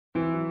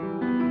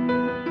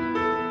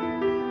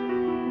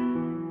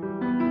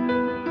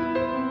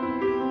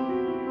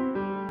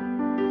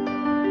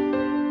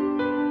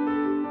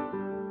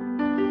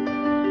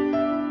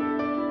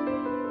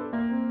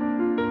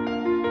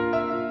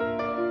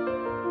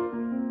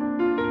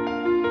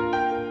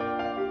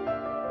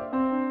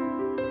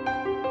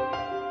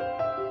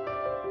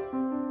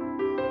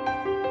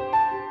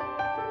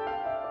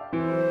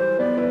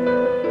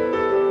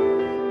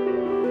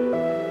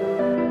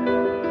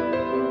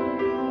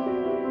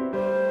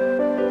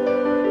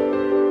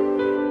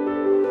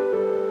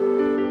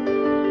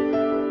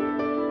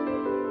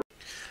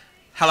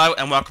Hello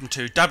and welcome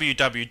to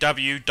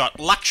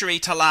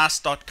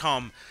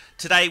www.luxurytolast.com.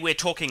 Today we're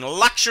talking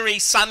luxury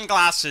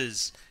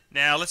sunglasses.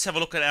 Now let's have a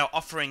look at our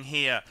offering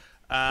here.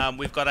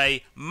 We've got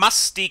a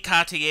musty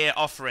Cartier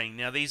offering.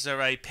 Now these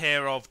are a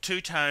pair of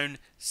two-tone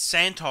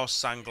Santos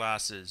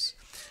sunglasses.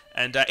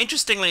 And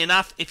interestingly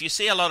enough, if you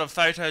see a lot of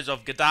photos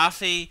of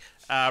Gaddafi,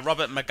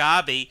 Robert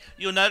Mugabe,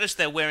 you'll notice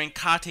they're wearing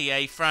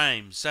Cartier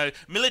frames. So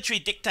military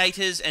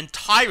dictators and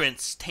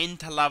tyrants tend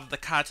to love the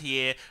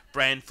Cartier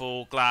brand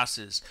for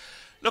glasses.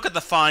 Look at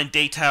the fine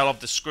detail of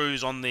the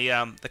screws on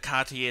the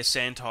Cartier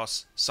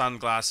Santos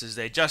sunglasses.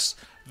 They're just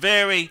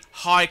very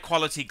high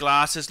quality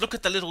glasses. Look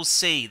at the little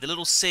C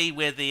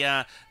where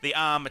the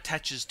arm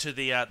attaches to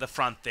the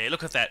front there.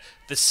 Look at that.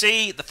 The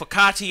C for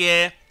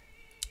Cartier,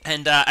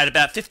 and at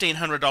about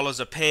 $1,500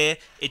 a pair,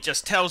 it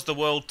just tells the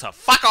world to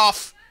fuck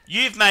off.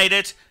 You've made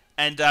it,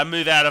 and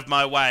move out of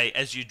my way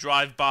as you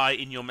drive by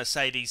in your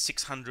Mercedes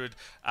 600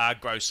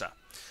 grosser.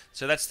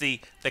 So that's the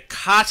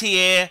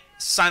Cartier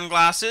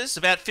sunglasses,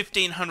 about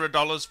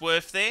 $1,500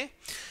 worth there.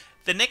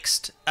 The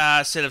next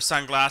set of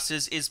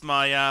sunglasses is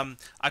my,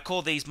 I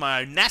call these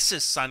my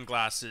Onassis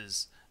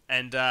sunglasses,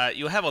 and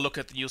you'll have a look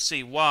at them, you'll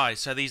see why.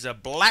 So these are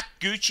black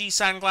Gucci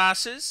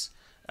sunglasses.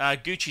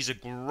 Gucci's a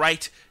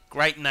great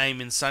name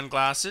in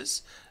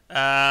sunglasses,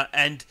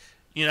 and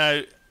you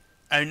know,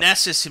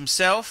 Onassis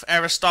himself,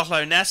 Aristotle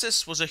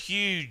Onassis, was a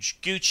huge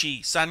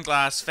Gucci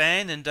sunglass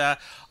fan, and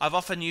I've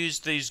often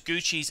used these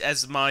Gucci's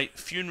as my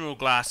funeral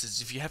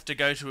glasses. If you have to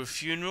go to a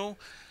funeral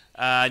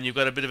and you've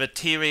got a bit of a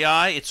teary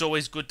eye, it's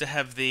always good to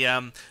have the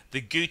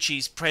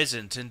Gucci's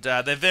present, and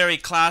they're very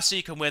classy.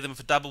 You can wear them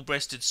for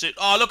double-breasted suit.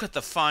 Oh, look at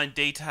the fine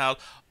detail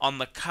on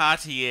the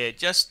Cartier.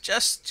 Just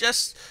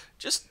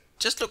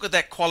look at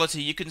that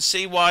quality. You can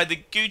see why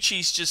the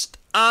Gucci's just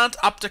aren't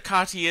up to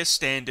Cartier's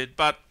standard,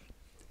 but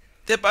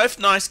they're both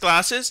nice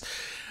glasses.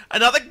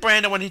 Another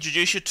brand I want to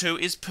introduce you to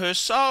is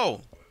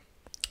Persol.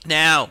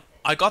 Now,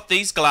 I got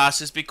these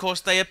glasses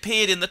because they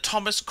appeared in the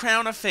Thomas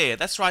Crown Affair.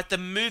 That's right, the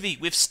movie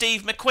with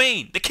Steve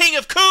McQueen, the King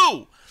of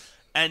Cool.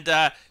 And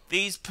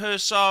these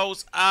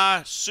Persols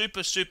are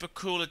super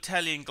cool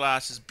Italian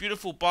glasses.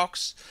 Beautiful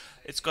box.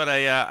 It's got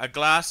a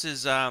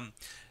glasses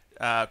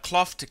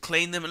cloth to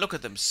clean them. And look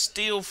at them,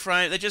 steel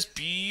frame. They're just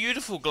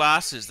beautiful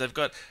glasses. They've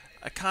got,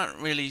 you can't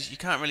really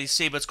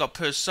see, but it's got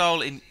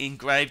Persol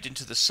engraved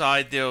into the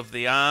side there of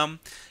the arm,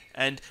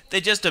 and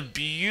they're just a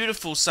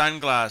beautiful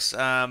sunglass.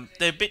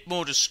 They're a bit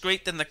more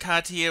discreet than the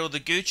Cartier or the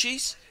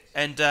Gucci's,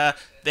 and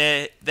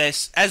they're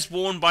as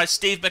worn by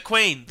Steve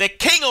McQueen, the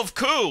King of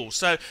Cool.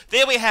 So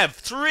there we have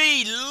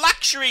 3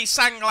 luxury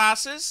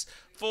sunglasses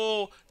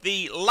for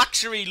the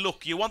luxury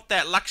look. You want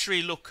that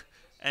luxury look.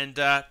 And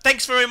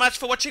thanks very much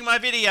for watching my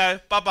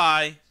video. Bye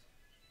bye.